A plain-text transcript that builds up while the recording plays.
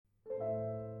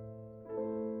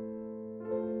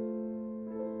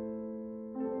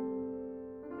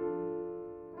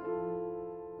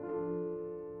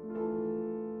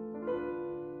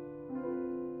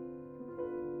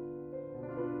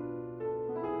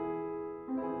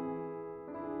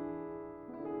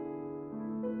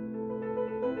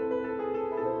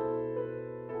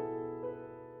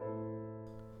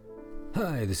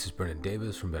Hi, this is Brennan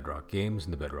Davis from Bedrock Games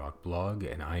and the Bedrock blog,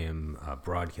 and I am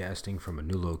broadcasting from a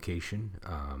new location.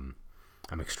 I'm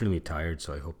extremely tired,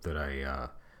 so I hope that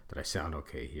I sound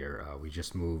okay here. We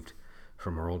just moved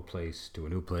from our old place to a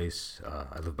new place.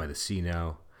 I live by the sea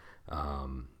now.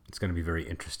 It's going to be very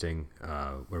interesting.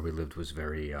 Where we lived was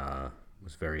very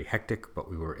hectic,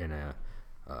 but we're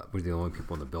the only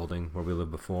people in the building where we lived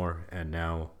before, and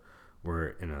now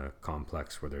we're in a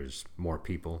complex where there's more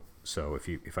people. So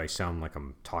if I sound like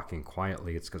I'm talking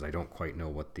quietly, it's because I don't quite know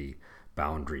what the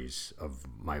boundaries of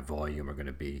my volume are going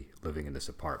to be living in this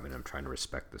apartment. I'm trying to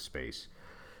respect the space.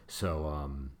 So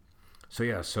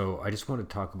I just want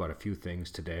to talk about a few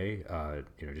things today.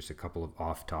 Just a couple of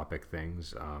off-topic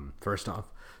things. First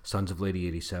off, Sons of Lady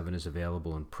 87 is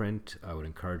available in print. I would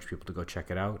encourage people to go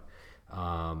check it out.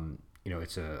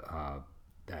 It's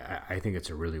I think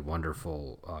it's a really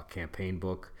wonderful campaign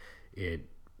book. It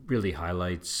really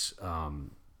highlights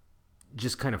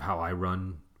just kind of how I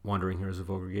run Wandering Heroes of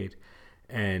Ogregate,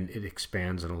 and it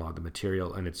expands on a lot of the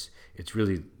material, and it's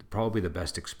really probably the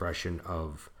best expression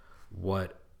of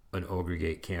what an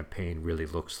Ogregate campaign really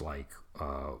looks like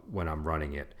when I'm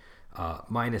running it,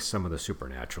 minus some of the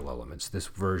supernatural elements. This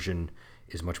version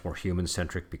is much more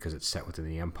human-centric because it's set within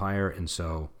the Empire, and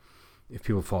so if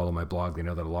people follow my blog, they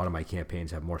know that a lot of my campaigns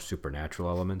have more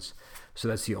supernatural elements. So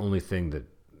that's the only thing that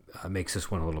makes this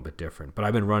one a little bit different. But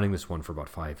I've been running this one for about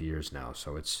 5 years now,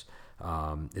 so it's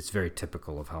very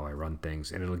typical of how I run things,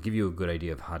 and it'll give you a good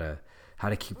idea of how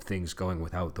to keep things going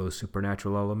without those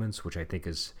supernatural elements, which I think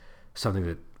is something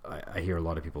that I hear a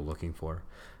lot of people looking for.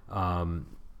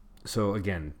 So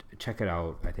again, check it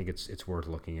out. I think it's worth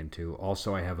looking into.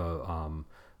 Also, I have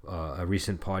a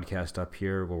recent podcast up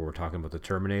here where we're talking about the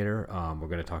Terminator. We're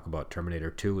going to talk about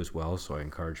Terminator 2 as well, so I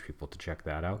encourage people to check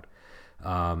that out.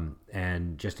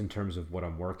 And just in terms of what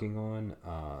I'm working on,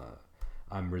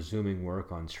 I'm resuming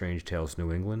work on Strange Tales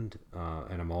New England,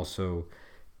 and I'm also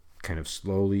kind of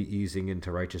slowly easing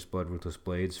into Righteous Blood, Ruthless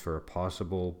Blades for a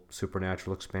possible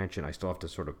supernatural expansion. I still have to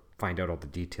sort of find out all the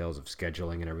details of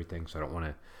scheduling and everything, so I don't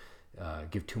want to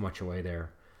give too much away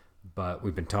there. But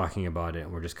we've been talking about it,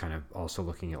 and we're just kind of also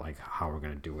looking at like how we're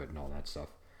going to do it and all that stuff.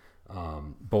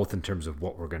 Both in terms of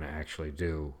what we're going to actually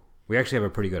do. We actually have a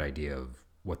pretty good idea of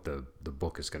what the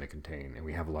book is going to contain, and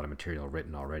we have a lot of material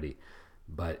written already.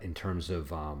 But in terms of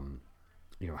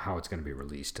how it's going to be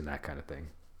released and that kind of thing,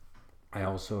 I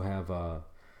also have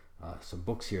some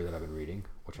books here that I've been reading,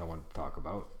 which I want to talk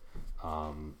about.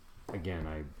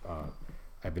 Again,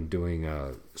 I've been doing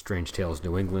Strange Tales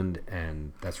New England,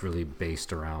 and that's really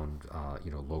based around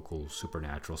local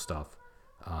supernatural stuff.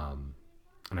 And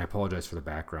I apologize for the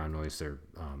background noise there.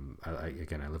 I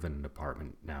live in an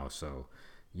apartment now, so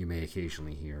you may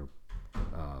occasionally hear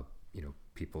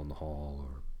people in the hall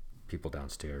or people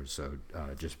downstairs. So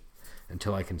just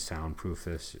until I can soundproof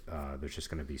this, there's just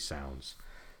going to be sounds.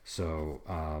 So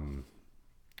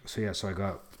I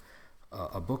got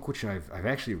a book which I've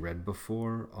actually read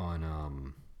before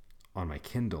on my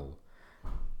Kindle,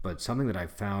 but something that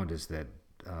I've found is that,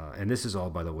 and this is all,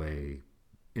 by the way,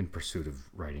 in pursuit of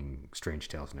writing Strange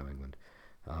Tales New England.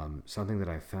 Something that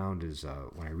I've found is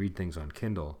when I read things on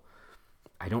Kindle,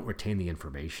 I don't retain the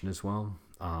information as well.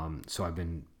 So I've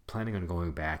been planning on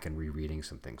going back and rereading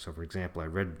some things. So, for example, I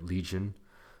read Legion.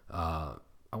 I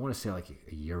want to say like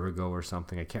a year ago or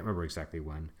something. I can't remember exactly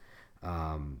when.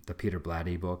 The Peter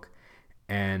Blatty book.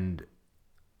 And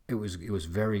it was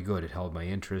very good. It held my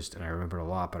interest, and I remembered a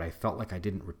lot, but I felt like I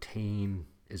didn't retain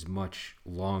as much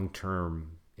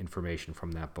long-term information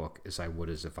from that book as I would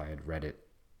as if I had read it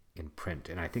in print.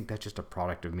 And I think that's just a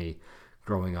product of me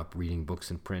growing up reading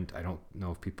books in print. I don't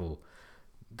know if people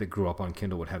that grew up on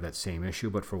Kindle would have that same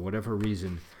issue, but for whatever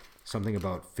reason, something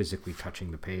about physically touching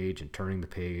the page and turning the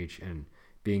page and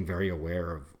being very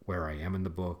aware of where I am in the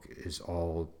book is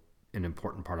all an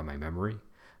important part of my memory.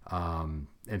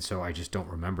 And so I just don't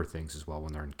remember things as well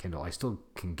when they're in Kindle. I still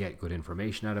can get good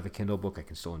information out of a Kindle book. I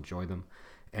can still enjoy them,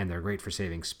 and they're great for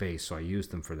saving space, so I use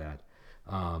them for that.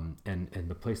 And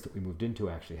the place that we moved into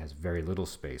actually has very little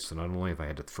space, so not only have I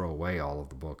had to throw away all of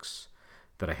the books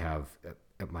that I have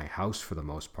at my house for the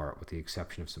most part, with the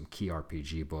exception of some key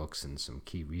RPG books and some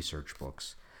key research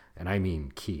books. And I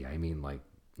mean key, I mean like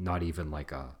not even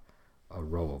like a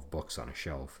row of books on a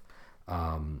shelf.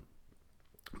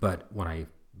 But when I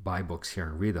buy books here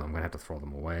and read them, I'm going to have to throw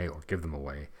them away or give them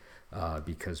away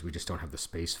because we just don't have the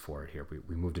space for it here.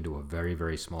 We moved into a very,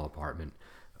 very small apartment.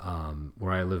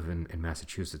 Where I live in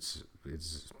Massachusetts,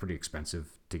 it's pretty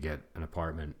expensive to get an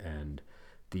apartment, and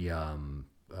the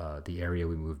area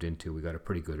we moved into, we got a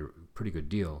pretty good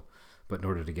deal. but in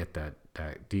order to get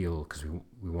that deal, because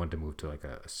we wanted to move to like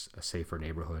a safer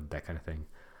neighborhood, that kind of thing,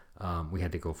 we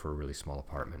had to go for a really small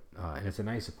apartment. And it's a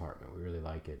nice apartment. We really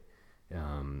like it.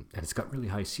 And it's got really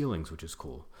high ceilings, which is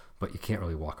cool, but you can't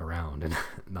really walk around in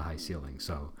the high ceilings.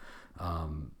 So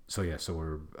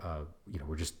we're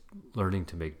we're just learning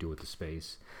to make do with the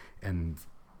space, and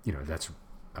that's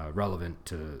relevant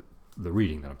to the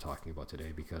reading that I'm talking about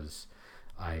today, because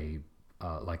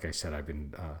like I said,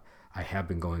 I have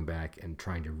been going back and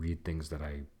trying to read things that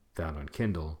I found on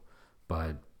Kindle,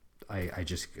 but I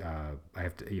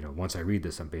have to, once I read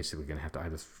this, I'm basically going to have to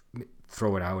either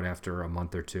throw it out after a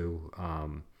month or two,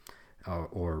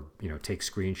 or take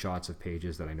screenshots of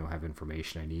pages that I know have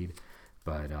information I need,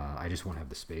 but I just won't have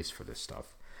the space for this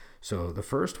stuff. So the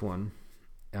first one,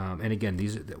 and again,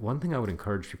 one thing I would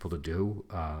encourage people to do,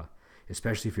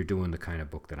 especially if you're doing the kind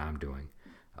of book that I'm doing,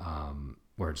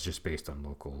 where it's just based on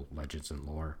local legends and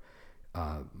lore.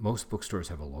 Most bookstores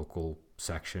have a local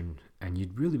section, and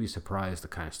you'd really be surprised the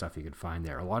kind of stuff you could find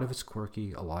there. A lot of it's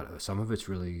quirky, some of it's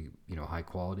really high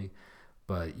quality,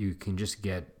 but you can just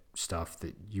get stuff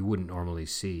that you wouldn't normally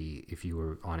see if you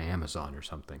were on Amazon or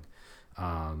something.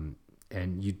 And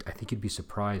I think you'd be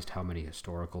surprised how many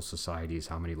historical societies,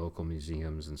 how many local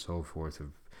museums and so forth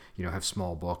have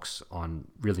small books on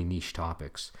really niche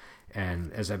topics.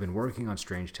 And as I've been working on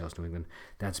Strange Tales New England,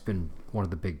 that's been one of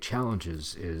the big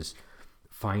challenges, is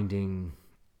finding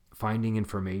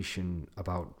information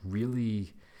about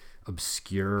really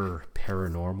obscure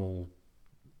paranormal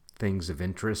things of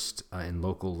interest in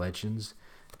local legends.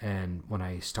 And when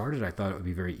I started, I thought it would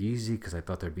be very easy, because I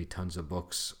thought there'd be tons of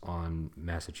books on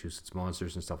Massachusetts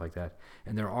monsters and stuff like that.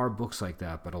 And there are books like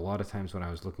that, but a lot of times when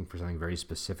I was looking for something very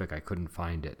specific, I couldn't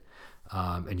find it.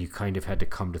 And you kind of had to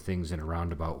come to things in a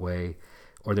roundabout way.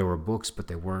 Or there were books, but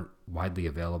they weren't widely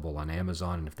available on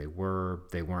Amazon. And if they were,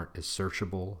 they weren't as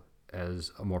searchable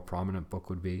as a more prominent book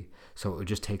would be. So it would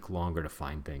just take longer to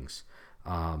find things.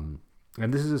 And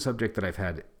this is a subject that I've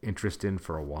had interest in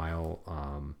for a while.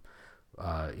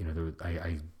 I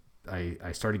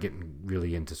started getting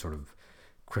really into sort of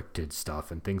cryptid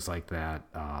stuff and things like that,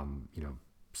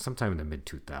 sometime in the mid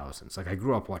 2000s. Like, I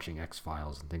grew up watching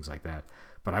X-Files and things like that,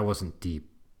 but I wasn't deep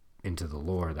into the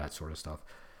lore, that sort of stuff.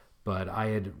 But I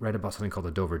had read about something called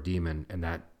the Dover Demon, and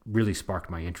that really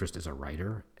sparked my interest as a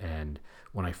writer. And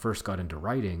when I first got into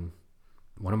writing,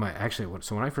 when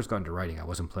I first got into writing, I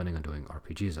wasn't planning on doing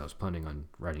RPGs. I was planning on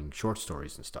writing short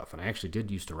stories and stuff. And I actually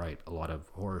did used to write a lot of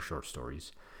horror short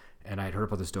stories. And I had heard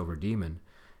about this Dover Demon,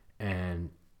 and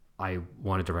I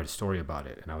wanted to write a story about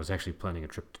it. And I was actually planning a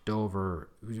trip to Dover.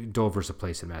 Dover's a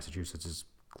place in Massachusetts. It's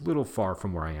a little far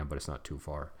from where I am, but it's not too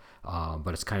far.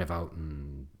 But it's kind of out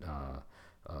in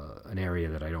an area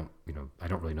that I don't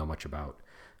really know much about.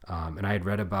 And I had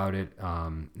read about it.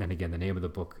 And again, the name of the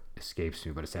book escapes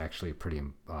me, but it's actually a pretty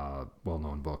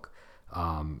well-known book.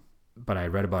 But I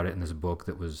read about it in this book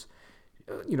that was,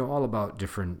 all about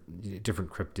different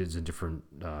cryptids and different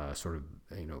sort of,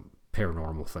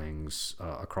 paranormal things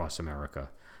across America.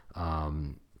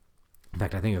 In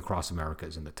fact, I think Across America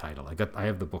is in the title. I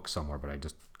have the book somewhere, but I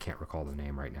just can't recall the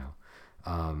name right now.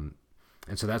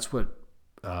 And so that's what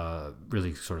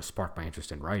really sort of sparked my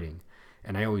interest in writing.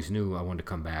 And I always knew I wanted to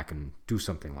come back and do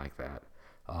something like that.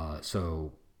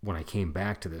 So when I came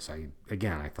back to this, I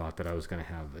thought that I was going to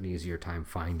have an easier time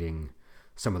finding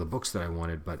some of the books that I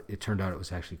wanted, but it turned out it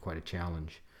was actually quite a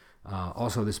challenge.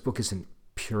 Also, this book isn't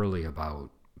purely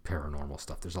about paranormal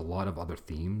stuff. There's a lot of other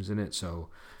themes in it. So,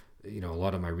 a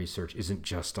lot of my research isn't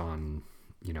just on,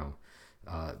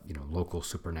 local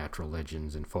supernatural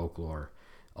legends and folklore.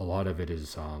 A lot of it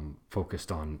is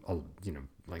focused on,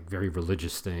 like very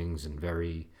religious things and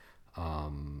very,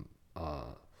 and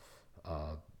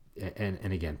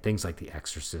again, things like The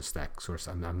Exorcist, that sort of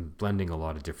stuff. I'm blending a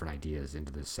lot of different ideas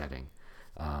into this setting.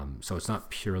 So it's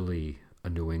not purely a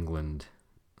New England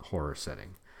horror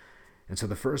setting. And so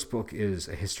the first book is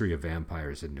A History of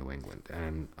Vampires in New England.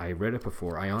 And I read it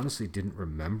before. I honestly didn't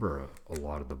remember a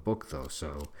lot of the book, though.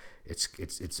 So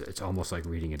it's almost like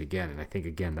reading it again. And I think,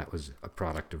 again, that was a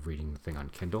product of reading the thing on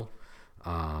Kindle.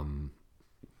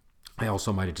 I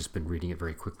also might have just been reading it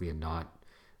very quickly and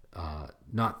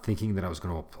not thinking that I was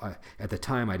going to apply. At the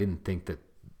time, I didn't think that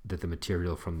the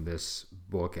material from this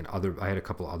book and I had a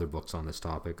couple of other books on this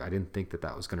topic. I didn't think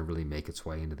that was going to really make its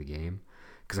way into the game,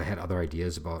 because I had other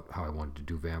ideas about how I wanted to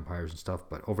do vampires and stuff.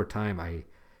 But over time, I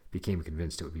became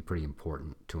convinced it would be pretty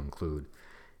important to include.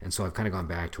 And so I've kind of gone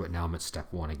back to it. Now I'm at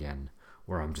step one again,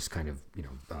 where I'm just kind of,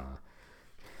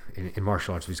 in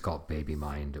martial arts, we just call it baby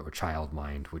mind or child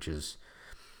mind, which is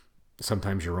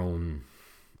sometimes your own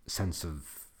sense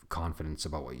of confidence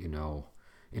about what you know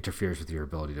interferes with your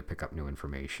ability to pick up new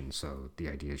information. So the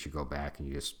idea is you go back and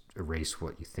you just erase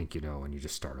what you think you know and you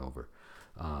just start over.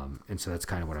 And so that's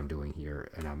kind of what I'm doing here,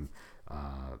 and I'm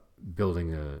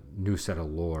building a new set of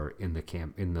lore in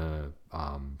the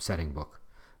setting book,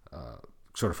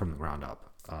 sort of from the ground up.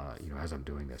 As I'm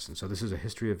doing this, and so this is a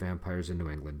history of vampires in New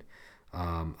England.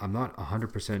 I'm not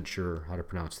 100% sure how to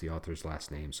pronounce the author's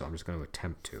last name, so I'm just going to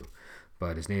attempt to.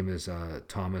 But his name is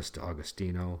Thomas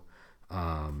D'Agostino,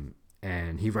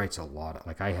 and he writes a lot.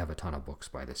 I have a ton of books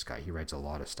by this guy. He writes a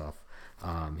lot of stuff.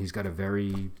 He's got a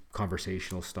very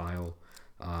conversational style.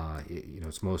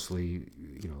 It's mostly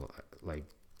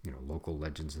local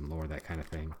legends and lore, that kind of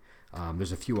thing.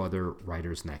 There's a few other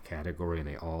writers in that category, and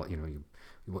they all,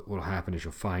 what will happen is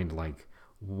you'll find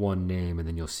one name, and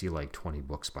then you'll see 20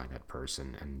 books by that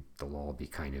person, and they'll all be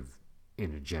kind of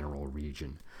in a general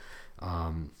region.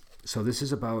 So this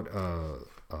is about a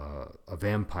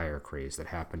vampire craze that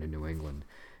happened in New England,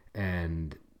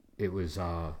 and it was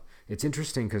it's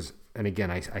interesting because, and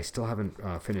again, I still haven't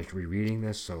finished rereading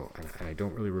this, so and I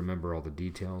don't really remember all the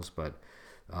details, but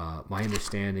my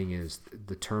understanding is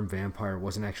the term vampire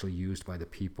wasn't actually used by the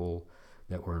people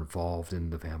that were involved in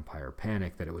the vampire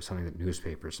panic, that it was something that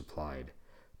newspapers applied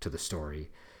to the story.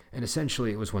 And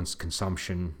essentially it was once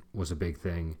consumption was a big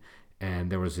thing, and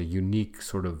there was a unique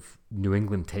sort of New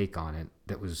England take on it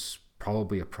that was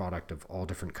probably a product of all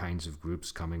different kinds of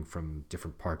groups coming from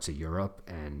different parts of Europe,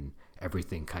 and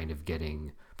everything kind of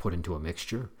getting put into a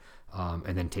mixture,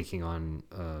 and then taking on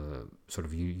a sort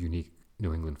of unique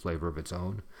New England flavor of its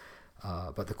own.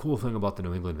 But the cool thing about the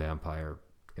New England vampire,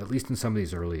 at least in some of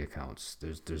these early accounts,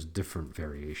 there's different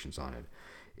variations on it,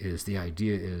 is the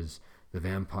idea is the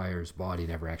vampire's body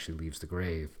never actually leaves the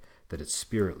grave, that its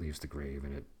spirit leaves the grave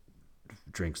and it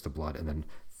drinks the blood and then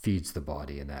feeds the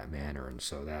body in that manner, and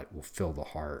so that will fill the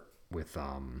heart with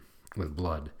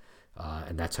blood,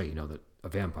 and that's how you know that a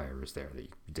vampire is there. That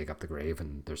you dig up the grave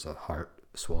and there's a heart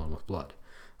swollen with blood,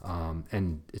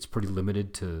 and it's pretty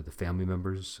limited to the family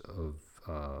members of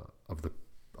the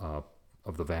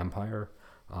vampire.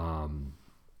 I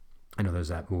know there's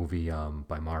that movie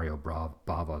by Mario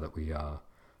Bava that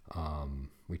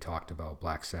we talked about,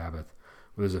 Black Sabbath,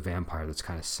 where there's a vampire that's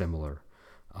kind of similar,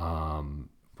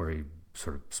 where he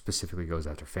sort of specifically goes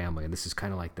after family, and this is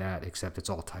kind of like that, except it's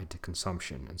all tied to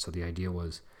consumption. And so the idea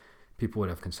was people would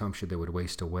have consumption, they would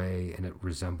waste away, and it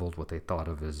resembled what they thought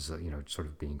of as sort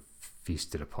of being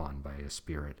feasted upon by a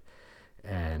spirit,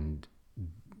 and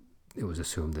it was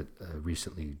assumed that a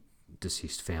recently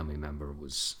deceased family member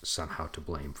was somehow to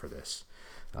blame for this.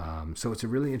 So it's a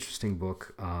really interesting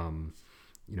book.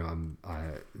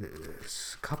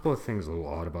 There's a couple of things a little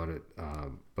odd about it,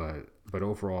 but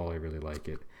overall I really like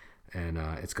it. And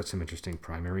it's got some interesting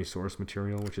primary source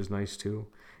material, which is nice too.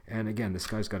 And again, this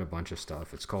guy's got a bunch of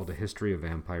stuff. It's called A History of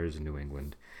Vampires in New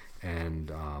England,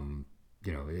 and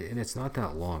and it's not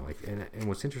that long. And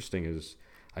what's interesting is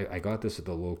I got this at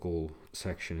the local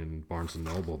section in Barnes and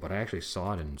Noble, but I actually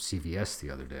saw it in CVS the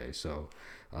other day. So,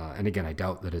 and again, I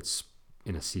doubt that it's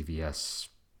in a CVS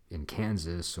in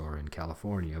Kansas or in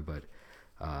California,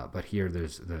 but here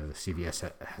there's the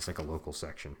CVS has a local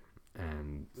section,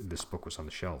 and this book was on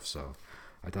the shelf, so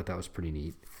I thought that was pretty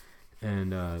neat.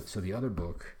 And so the other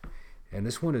book, and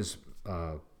this one is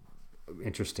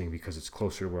interesting because it's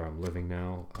closer to where I'm living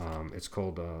now. It's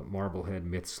called Marblehead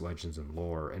Myths, Legends, and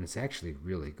Lore, and it's actually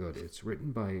really good. It's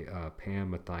written by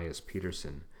Pam Mathias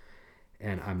Peterson,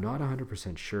 and I'm not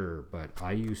 100% sure, but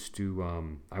I used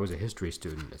to, I was a history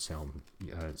student at Salem,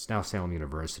 it's now Salem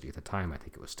University. At the time, I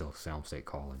think it was still Salem State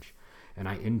College, and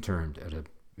I interned at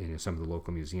some of the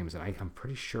local museums, and I'm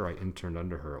pretty sure I interned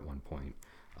under her at one point.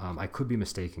 I could be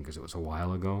mistaken because it was a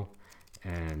while ago,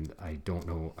 and I don't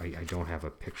know, I don't have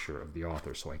a picture of the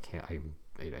author, so I can't,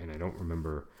 and I don't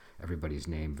remember everybody's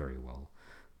name very well.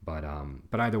 But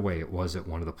either way, it was at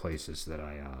one of the places that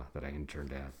I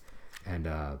interned at,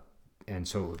 and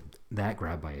so that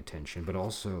grabbed my attention. But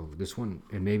also this one,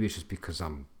 and maybe it's just because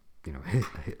I'm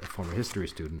a former history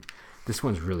student, this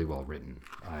one's really well written.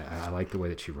 I like the way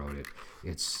that she wrote it.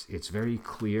 It's very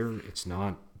clear. It's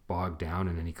not bogged down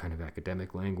in any kind of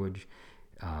academic language,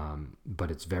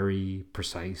 but it's very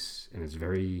precise, and it's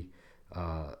very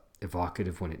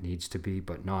evocative when it needs to be,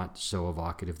 but not so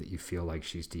evocative that you feel like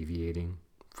she's deviating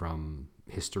from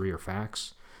history or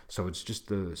facts. So it's just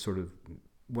the sort of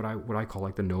what I call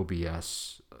the no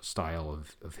BS style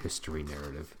of history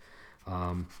narrative.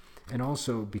 And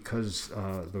also because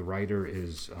the writer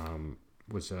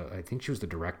was I think she was the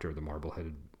director of the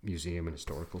Marblehead Museum and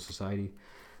Historical Society.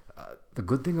 The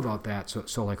good thing about that,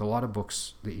 so a lot of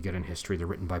books that you get in history, they're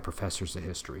written by professors of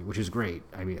history, which is great.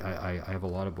 I mean, I have a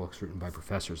lot of books written by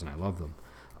professors, and I love them.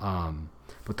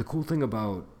 But the cool thing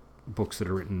about books that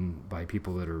are written by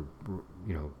people that are,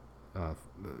 you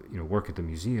know, work at the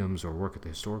museums or work at the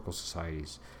historical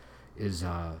societies is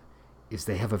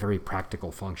they have a very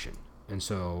practical function. And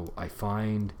so I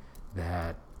find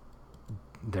that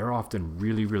they're often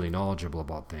really, really knowledgeable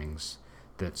about things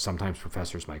that sometimes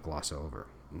professors might gloss over.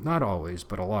 Not always,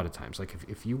 but a lot of times. Like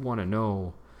if you want to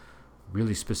know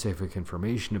really specific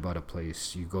information about a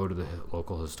place, you go to the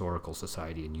local historical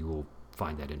society and you will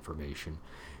find that information.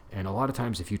 And a lot of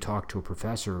times if you talk to a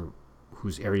professor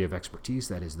whose area of expertise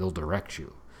that is, they'll direct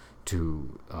you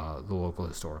to the local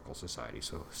historical society.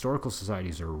 So historical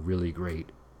societies are a really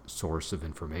great source of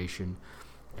information.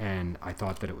 And I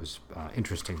thought that it was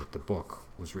interesting that the book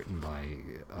was written by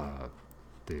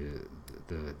the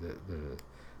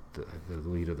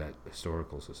lead of that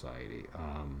historical society,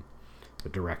 the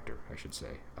director, I should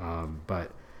say.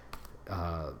 But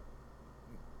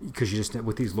because you just,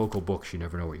 with these local books, you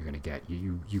never know what you're going to get.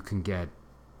 You can get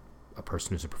a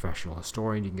person who's a professional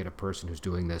historian. You can get a person who's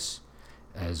doing this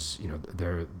as, you know,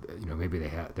 they're, you know, maybe they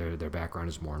have their background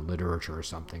is more in literature or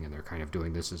something, and they're kind of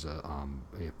doing this as a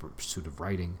pursuit of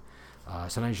writing.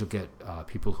 Sometimes you'll get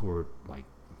people who are like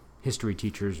history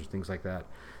teachers or things like that,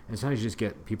 and sometimes you just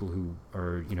get people who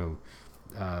are,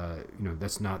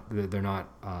 that's not, they're not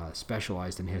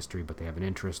specialized in history, but they have an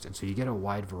interest, and so you get a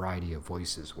wide variety of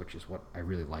voices, which is what I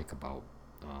really like about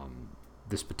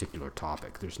this particular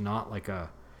topic. There's not like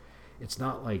it's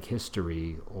not like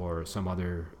history or some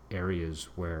other areas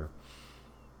where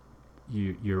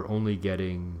you're only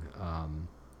getting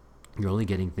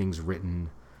things written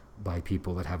by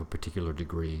people that have a particular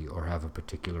degree or have a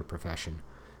particular profession.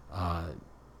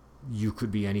 You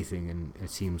could be anything, and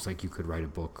it seems like you could write a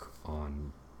book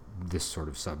on this sort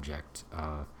of subject.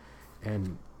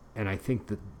 And I think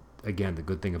that, again, the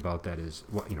good thing about that is,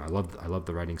 well, I love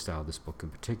the writing style of this book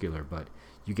in particular, but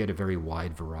you get a very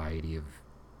wide variety of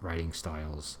writing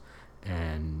styles,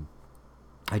 and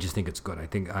I just think it's good. I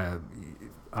think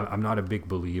I'm not a big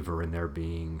believer in there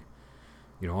being,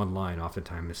 online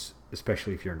oftentimes,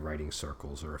 especially if you're in writing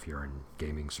circles or if you're in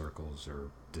gaming circles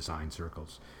or design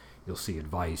circles, you'll see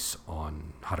advice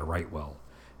on how to write well.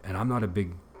 And I'm not a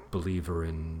big believer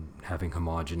in having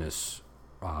homogenous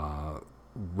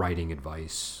writing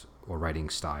advice or writing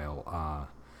style.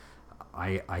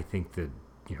 I think that,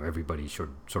 everybody should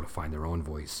sort of find their own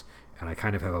voice. And I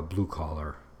kind of have a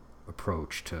blue-collar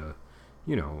approach to,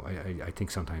 I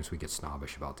think sometimes we get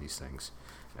snobbish about these things.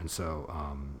 And so,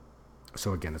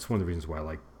 again, it's one of the reasons why I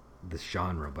like this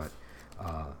genre. But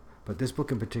this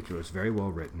book in particular is very well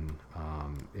written.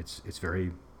 It's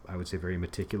very, I would say, very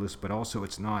meticulous, but also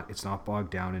it's not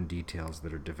bogged down in details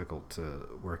that are difficult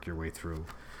to work your way through.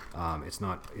 It's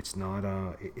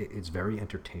very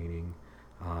entertaining.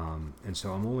 And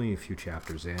so I'm only a few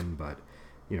chapters in, but,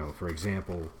 for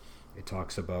example, it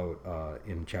talks about,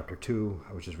 in chapter 2,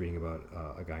 I was just reading about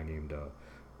a guy named,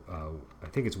 I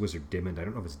think it's Wizard Dimmond. I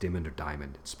don't know if it's Dimmond or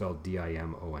Diamond. It's spelled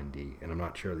Dimond, and I'm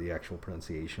not sure the actual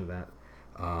pronunciation of that.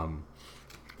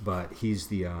 But he's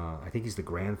I think he's the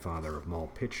grandfather of Moll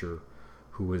Pitcher,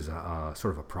 who was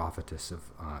sort of a prophetess of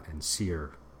and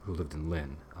seer who lived in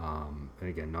Lynn. And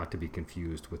again, not to be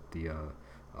confused with the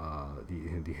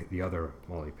other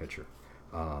Molly Pitcher.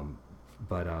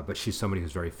 But she's somebody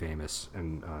who's very famous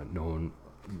and known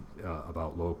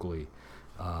about locally.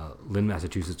 Lynn,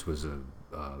 Massachusetts was a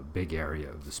big area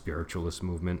of the spiritualist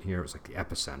movement here. It was like the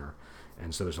epicenter.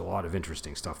 And so there's a lot of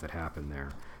interesting stuff that happened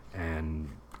there. And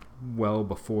well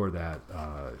before that,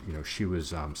 she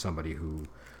was somebody who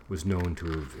was known to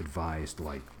have advised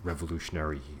like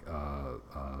revolutionary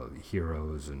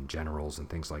heroes and generals and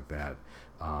things like that.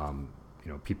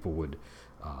 People would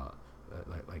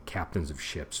like captains of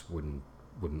ships wouldn't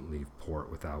leave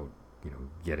port without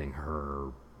getting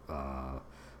her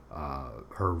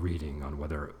reading on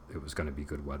whether it was going to be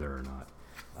good weather or not.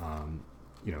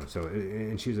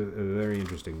 And she's a very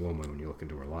interesting woman when you look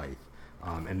into her life.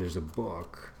 And there's a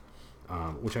book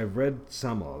which I've read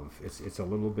some of. It's a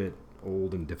little bit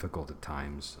old and difficult at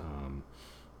times.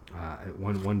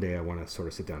 One day I want to sort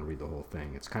of sit down and read the whole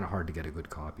thing. It's kind of hard to get a good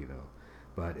copy though.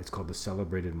 But it's called the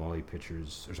Celebrated Moll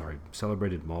Pitcher's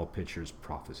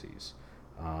Prophecies.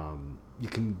 You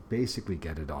can basically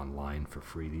get it online for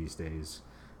free these days,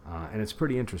 and it's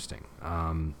pretty interesting.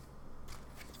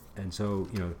 And so,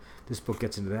 this book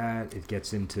gets into that. It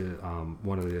gets into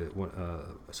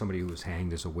somebody who was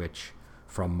hanged as a witch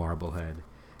from Marblehead.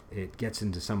 It gets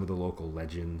into some of the local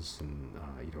legends and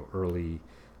early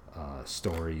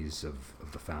stories of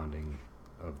the founding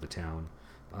of the town.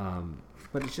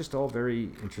 But it's just all very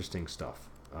interesting stuff,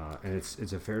 and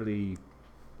it's a fairly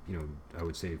I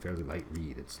would say a fairly light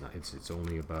read. It's not. It's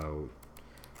only about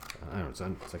I don't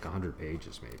know. It's like 100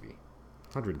 pages maybe,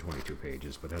 122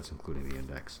 pages, but that's including the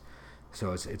index.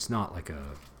 So it's not like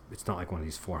one of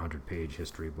these 400-page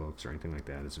history books or anything like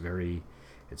that. It's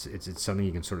something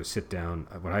you can sort of sit down.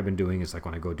 What I've been doing is like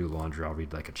when I go do laundry, I'll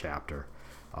read like a chapter,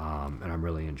 and I'm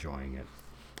really enjoying it.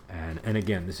 And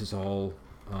again, this is all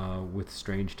with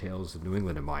Strange Tales of New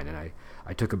England in mind. And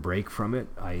I took a break from it.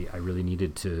 I really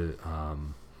needed to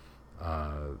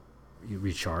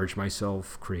recharge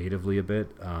myself creatively a bit.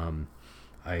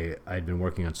 I'd been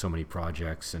working on so many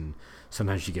projects, and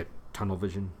sometimes you get tunnel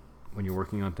vision when you're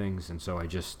working on things, and so I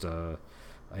just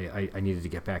I needed to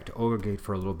get back to Ogregate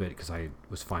for a little bit because I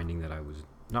was finding that I was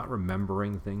not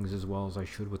remembering things as well as I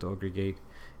should with Ogregate,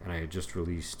 and I had just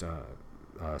released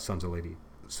Sons of Lady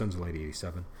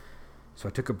 87, so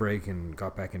I took a break and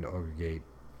got back into Ogregate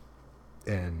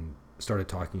and started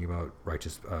talking about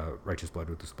Righteous Blood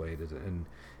with this Blade,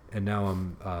 and now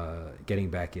I'm getting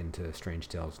back into Strange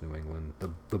Tales New England.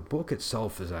 The book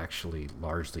itself is actually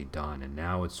largely done, and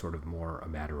now it's sort of more a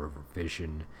matter of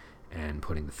revision and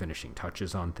putting the finishing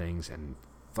touches on things and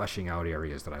fleshing out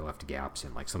areas that I left gaps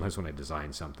in. Like sometimes when I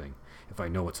design something, if I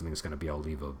know what something's going to be, I'll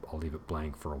leave it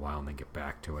blank for a while and then get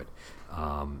back to it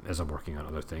as I'm working on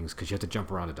other things, because you have to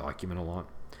jump around a document a lot.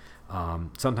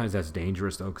 Sometimes that's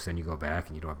dangerous though, because then you go back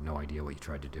and you don't have no idea what you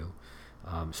tried to do.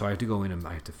 So I have to go in and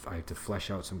I have to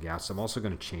flesh out some gaps. I'm also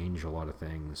going to change a lot of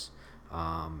things.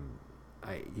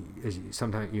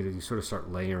 Sometimes you sort of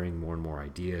start layering more and more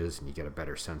ideas, and you get a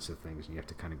better sense of things, and you have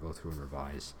to kind of go through and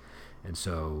revise. And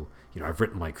so I've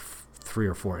written like 3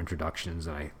 or 4 introductions,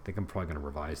 and I think I'm probably going to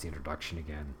revise the introduction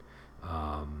again.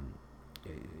 And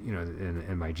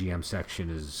my GM section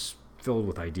is filled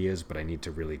with ideas, but I need to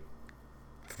really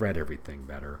thread everything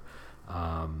better.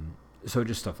 So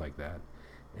just stuff like that.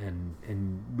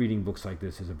 And reading books like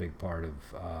this is a big part of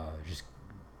just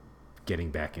getting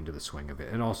back into the swing of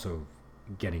it, and also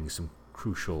getting some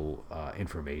crucial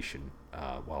information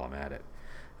while I'm at it.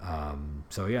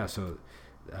 So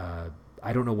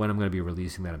I don't know when I'm going to be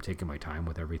releasing that. I'm taking my time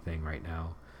with everything right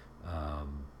now,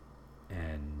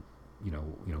 and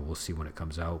we'll see when it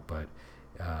comes out. But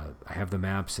I have the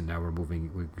maps, and now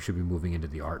we should be moving into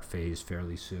the art phase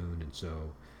fairly soon, and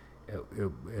so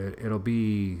it'll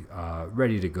be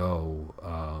ready to go,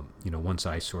 once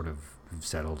I sort of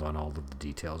settled on all of the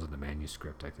details of the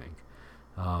manuscript, I think.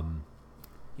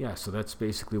 So that's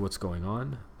basically what's going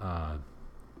on.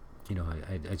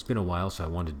 It's been a while, so I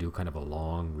wanted to do kind of a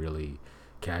long, really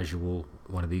casual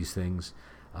one of these things.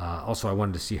 Also, I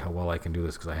wanted to see how well I can do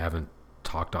this, because I haven't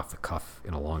talked off the cuff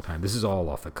in a long time. This is all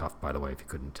off the cuff, by the way, if you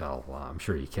couldn't tell. I'm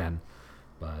sure you can,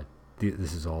 but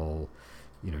this is all,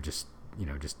 just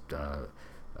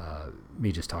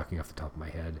me just talking off the top of my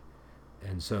head,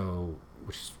 and so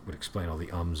which would explain all the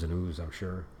ums and oohs, I'm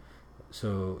sure.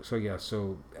 So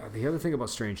the other thing about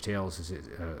Strange Tales is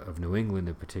of New England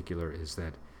in particular is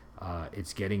that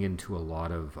it's getting into a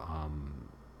lot of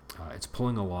it's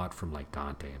pulling a lot from like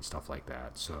Dante and stuff like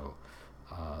that. So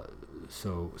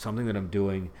something that I'm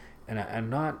doing, and I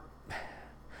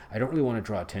don't really want to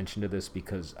draw attention to this,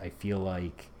 because I feel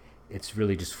like it's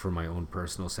really just for my own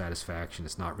personal satisfaction.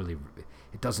 It's not really,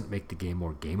 it doesn't make the game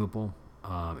more gameable.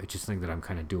 It's just something that I'm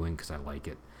kind of doing because I like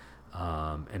it.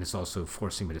 And it's also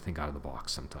forcing me to think out of the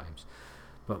box sometimes.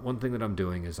 But one thing that I'm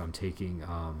doing is I'm taking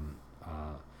I'm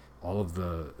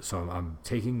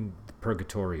taking the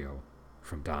Purgatorio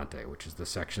from Dante, which is the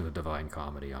section of the Divine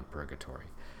Comedy on Purgatory.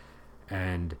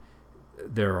 And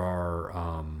there are,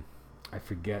 I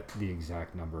forget the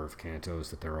exact number of cantos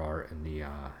that there are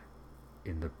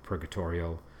in the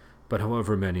Purgatorio, but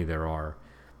however many there are,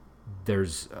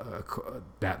 there's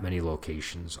that many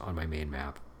locations on my main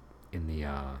map in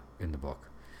the book,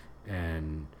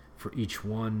 and for each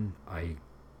one I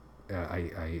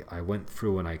went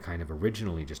through and I kind of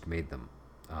originally just made them,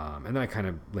 and then I kind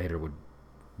of later would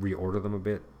reorder them a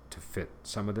bit to fit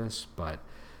some of this, but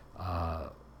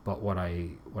what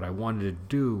I wanted to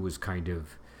do was kind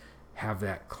of have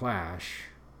that clash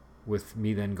with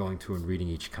me then going through and reading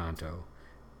each canto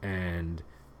and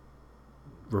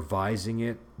revising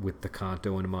it with the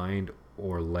canto in mind,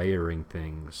 or layering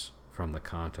things from the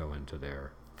canto into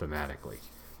there thematically.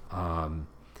 And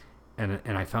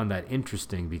I found that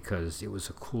interesting because it was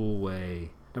a cool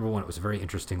way. Number one, it was a very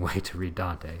interesting way to read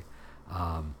Dante.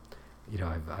 I've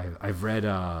read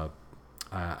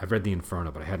the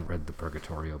Inferno, but I hadn't read the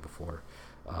Purgatorio before.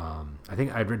 I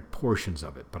think I'd read portions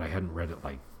of it, but I hadn't read it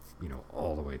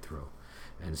all the way through.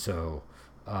 And so,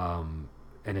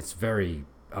 and it's very,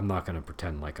 I'm not going to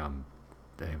pretend like I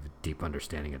have a deep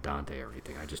understanding of Dante or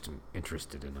anything. I just am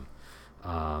interested in him.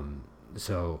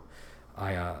 So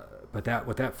I but that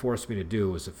what that forced me to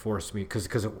do was it forced me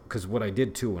because what I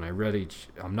did too when I read each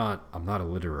I'm not a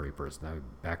literary person. I have a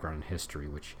background in history,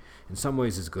 which in some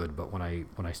ways is good, but when I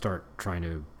start trying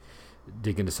to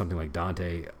dig into something like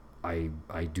Dante, I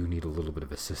do need a little bit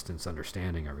of assistance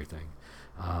understanding everything.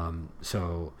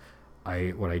 So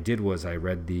what I did was I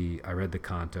read the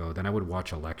canto, then I would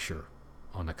watch a lecture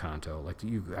on the canto.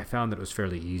 I found that it was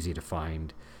fairly easy to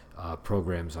find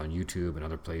programs on YouTube and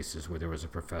other places where there was a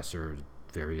professor,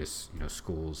 various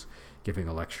schools, giving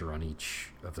a lecture on each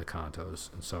of the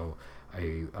cantos, and so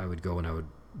I would go and I would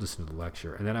listen to the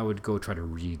lecture, and then I would go try to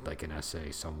read like an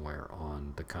essay somewhere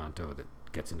on the canto that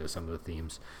gets into some of the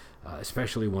themes,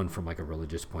 especially one from like a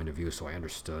religious point of view, so I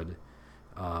understood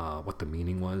what the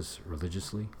meaning was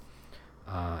religiously,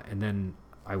 and then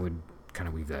I would kind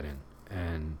of weave that in,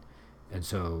 and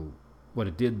so what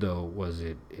it did though was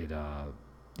it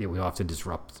would often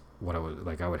disrupt what I was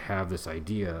like. I would have this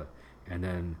idea, and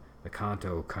then the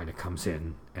canto kind of comes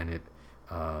in, and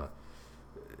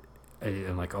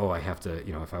and like, oh, I have to,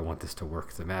 if I want this to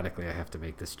work thematically, I have to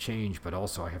make this change, but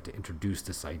also I have to introduce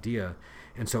this idea,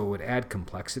 and so it would add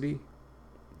complexity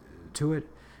to it.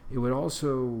 It would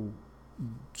also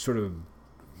sort of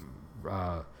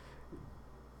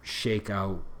shake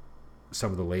out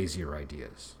some of the lazier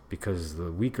ideas, because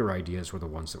the weaker ideas were the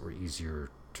ones that were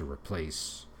easier to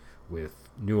replace with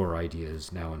newer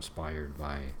ideas now inspired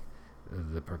by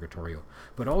the Purgatorio.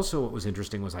 But also what was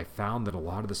interesting was I found that a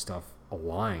lot of the stuff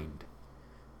aligned,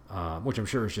 which I'm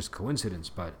sure is just coincidence,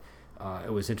 but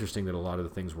it was interesting that a lot of the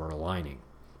things were aligning,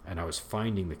 and I was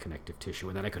finding the connective tissue,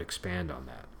 and then I could expand on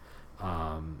that.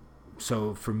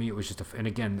 So for me, it was just and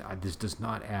again, this does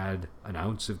not add an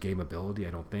ounce of gameability,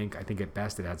 I don't think. I think at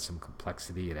best it adds some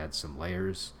complexity, it adds some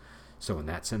layers. So in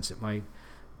that sense, it might.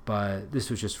 But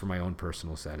this was just for my own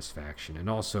personal satisfaction, and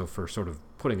also for sort of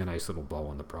putting a nice little bow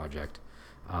on the project,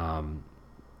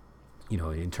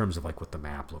 in terms of like what the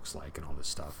map looks like and all this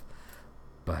stuff.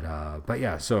 But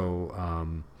yeah,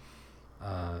 so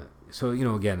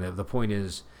again, the point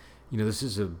is, this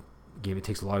is a game. It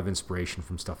takes a lot of inspiration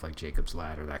from stuff like Jacob's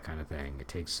Ladder, that kind of thing. It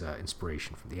takes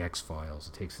inspiration from the X-Files.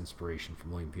 It takes inspiration from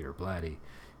William Peter Blatty.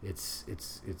 It's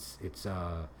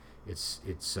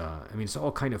I mean, it's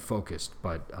all kind of focused,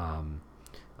 but I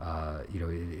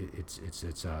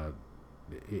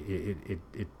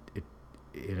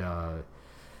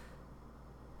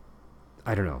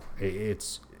don't know.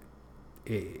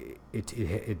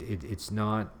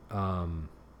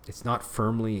 It's not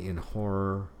firmly in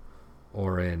horror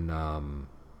or in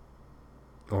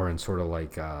sort of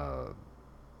like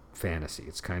fantasy.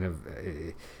 It's kind of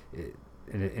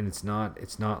and it's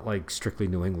not like strictly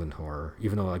New England horror,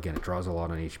 even though again it draws a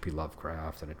lot on H.P.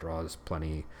 Lovecraft, and it draws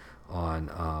plenty on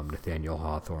Nathaniel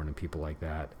Hawthorne and people like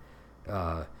that.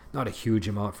 Not a huge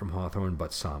amount from Hawthorne,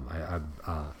 but some.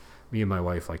 Me and my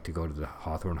wife like to go to the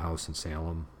Hawthorne house in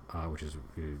Salem, which is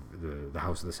the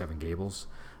House of the Seven Gables,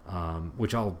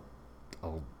 which I'll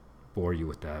bore you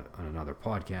with that on another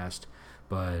podcast.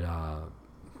 But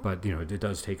it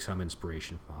does take some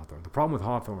inspiration from Hawthorne. The problem with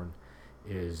Hawthorne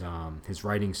is his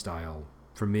writing style,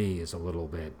 for me, is a little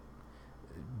bit,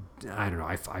 I don't know,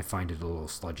 I find it a little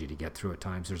sludgy to get through at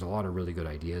times. There's a lot of really good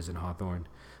ideas in Hawthorne,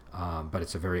 but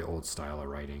it's a very old style of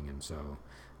writing, and so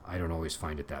I don't always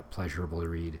find it that pleasurable to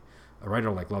read. A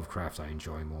writer like Lovecraft I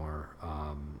enjoy more.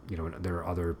 There are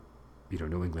other,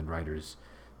 New England writers,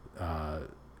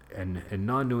 and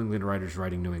non-New England writers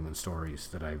writing New England stories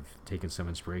that I've taken some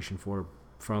inspiration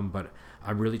from, but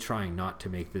I'm really trying not to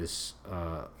make this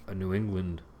a New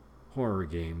England horror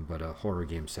game, but a horror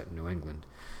game set in New England.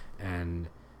 And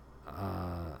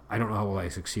I don't know how well I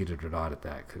succeeded or not at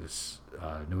that, because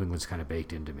New England's kind of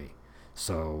baked into me.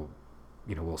 So,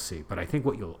 we'll see. But I think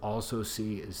what you'll also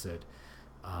see is that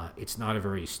it's not a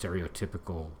very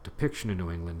stereotypical depiction of New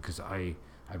England, because I've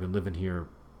been living here,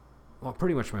 well,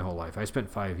 pretty much my whole life. I spent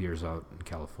 5 years out in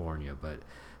California, but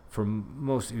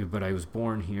but I was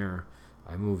born here.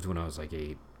 I moved when I was like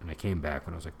 8, and I came back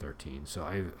when I was like 13. So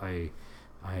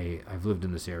I've lived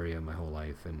in this area my whole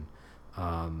life,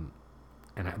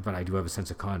 but I do have a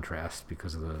sense of contrast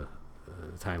because of the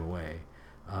time away.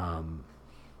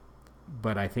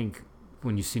 But I think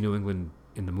when you see New England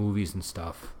in the movies and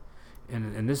stuff,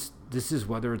 and this is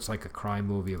whether it's like a crime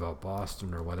movie about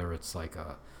Boston or whether it's like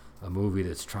a movie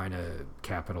that's trying to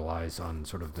capitalize on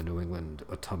sort of the New England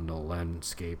autumnal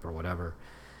landscape or whatever,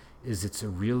 is it's a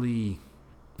really,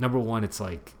 number one, it's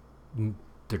like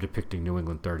they're depicting New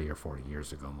England 30 or 40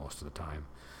 years ago most of the time.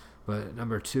 But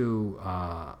number two,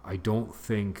 I don't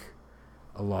think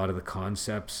a lot of the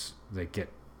concepts that get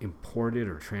imported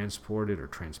or transported or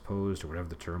transposed or whatever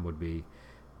the term would be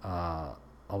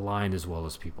align as well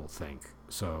as people think.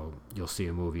 So you'll see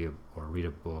a movie or read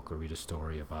a book or read a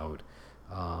story about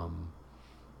a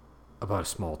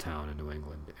small town in New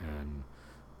England and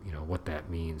what that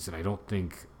means. And I don't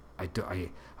think I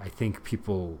think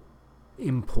people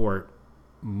import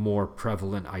more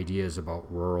prevalent ideas about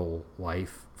rural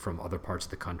life from other parts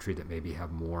of the country that maybe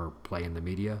have more play in the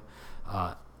media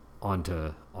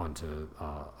onto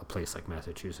a place like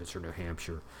Massachusetts or New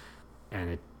Hampshire,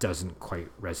 and it doesn't quite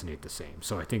resonate the same.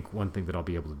 So I think one thing that I'll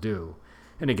be able to do,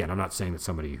 and again, I'm not saying that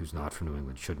somebody who's not from New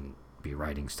England shouldn't be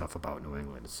writing stuff about New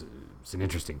England. It's an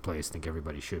interesting place. I think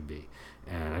everybody should be.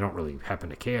 And I don't really happen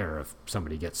to care if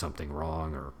somebody gets something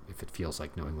wrong or if it feels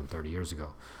like New England 30 years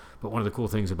ago. But one of the cool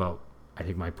things about, I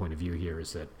think, my point of view here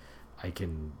is that I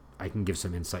can give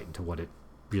some insight into what it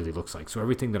really looks like. So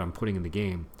everything that I'm putting in the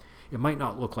game, it might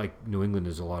not look like New England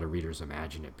as a lot of readers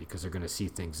imagine it, because they're going to see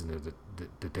things in there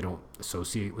that they don't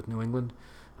associate with New England.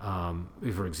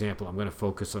 For example, I'm going to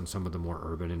focus on some of the more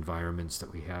urban environments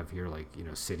that we have here, like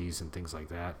cities and things like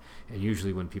that. And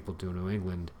usually, when people do New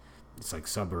England, it's like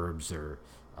suburbs or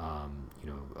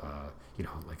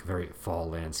like a very fall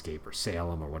landscape or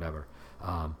Salem or whatever,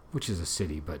 which is a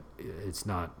city, but it's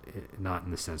not in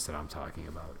the sense that I'm talking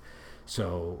about.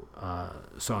 So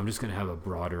I'm just going to have a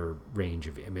broader range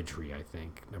of imagery, I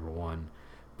think, number one,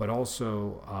 but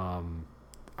also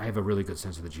I have a really good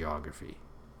sense of the geography,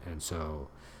 and so.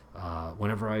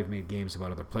 Whenever I've made games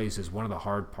about other places, one of the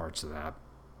hard parts of that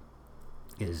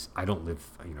is I don't live,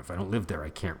 if I don't live there, I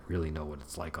can't really know what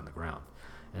it's like on the ground.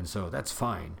 And so that's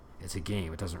fine. It's a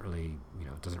game. It doesn't really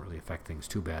affect things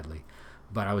too badly.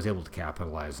 But I was able to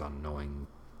capitalize on knowing,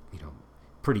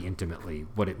 pretty intimately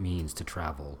what it means to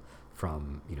travel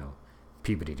from,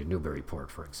 Peabody to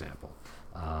Newburyport, for example.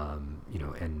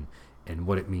 And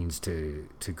what it means to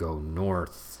go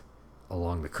north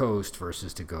along the coast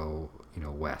versus to go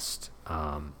west,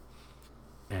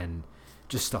 and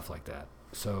just stuff like that.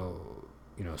 So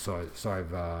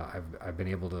I've been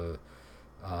able to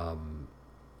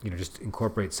just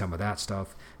incorporate some of that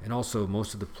stuff. And also,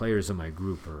 most of the players in my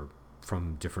group are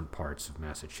from different parts of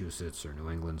Massachusetts or New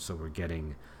England, so we're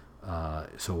getting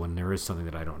so when there is something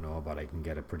that I don't know about, I can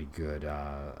get a pretty good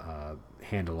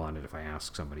handle on it if I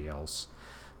ask somebody else.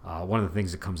 One of the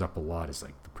things that comes up a lot is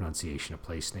like the pronunciation of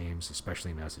place names, especially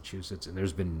in Massachusetts. And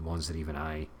there's been ones that even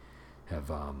I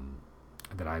have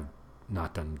that I've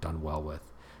not done well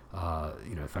with.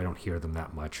 If I don't hear them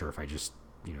that much, or if I just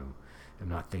am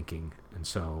not thinking,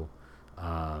 so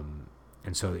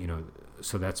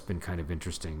that's been kind of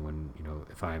interesting when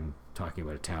if I'm talking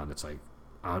about a town that's like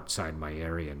outside my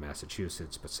area in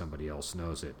Massachusetts, but somebody else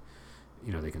knows it,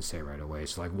 they can say right away.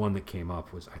 So like one that came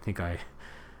up was, I think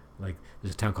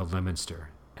there's a town called Leominster,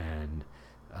 and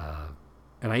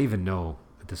I even know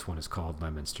that this one is called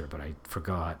Leominster, but I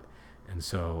forgot, and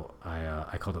so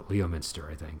I called it Leominster,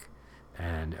 I think,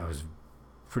 and I was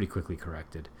pretty quickly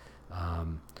corrected.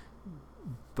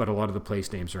 But a lot of the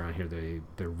place names around here,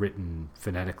 they're written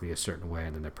phonetically a certain way,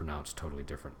 and then they're pronounced totally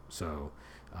different. So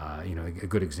a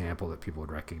good example that people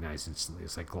would recognize instantly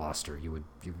is like Gloucester.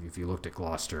 If you looked at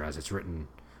Gloucester as it's written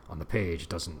on the page, it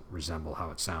doesn't resemble how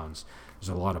it sounds. There's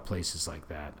a lot of places like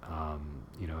that.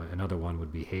 Another one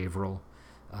would be Haverhill,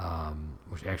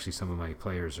 which actually some of my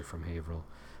players are from Haverhill.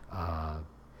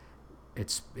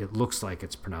 It looks like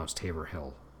it's pronounced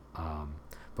Haverhill,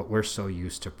 but we're so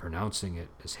used to pronouncing it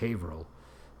as Haverhill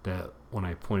that when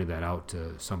I pointed that out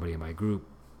to somebody in my group,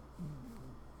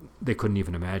 they couldn't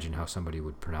even imagine how somebody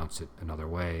would pronounce it another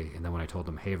way. And then when I told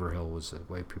them Haverhill was the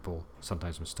way people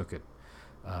sometimes mistook it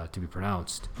to be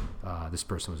pronounced, this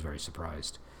person was very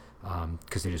surprised,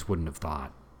 because they just wouldn't have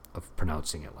thought of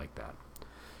pronouncing it like that.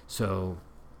 So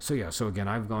again,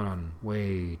 I've gone on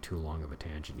way too long of a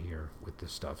tangent here with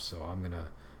this stuff, so I'm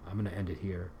gonna end it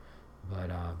here.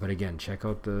 But again, check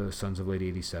out the Sons of Lady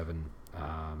 87.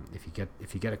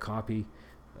 If you get a copy,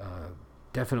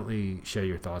 definitely share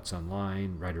your thoughts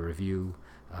online, write a review,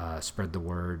 spread the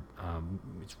word.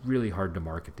 It's really hard to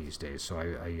market these days, so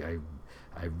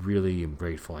I really am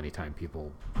grateful anytime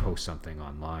people post something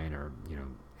online, or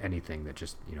anything that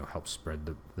just helps spread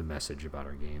the message about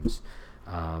our games.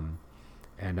 And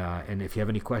if you have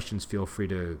any questions, feel free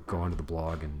to go onto the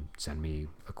blog and send me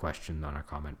a question on our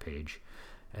comment page.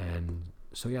 And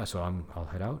so I'll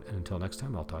head out, and until next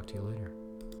time, I'll talk to you later.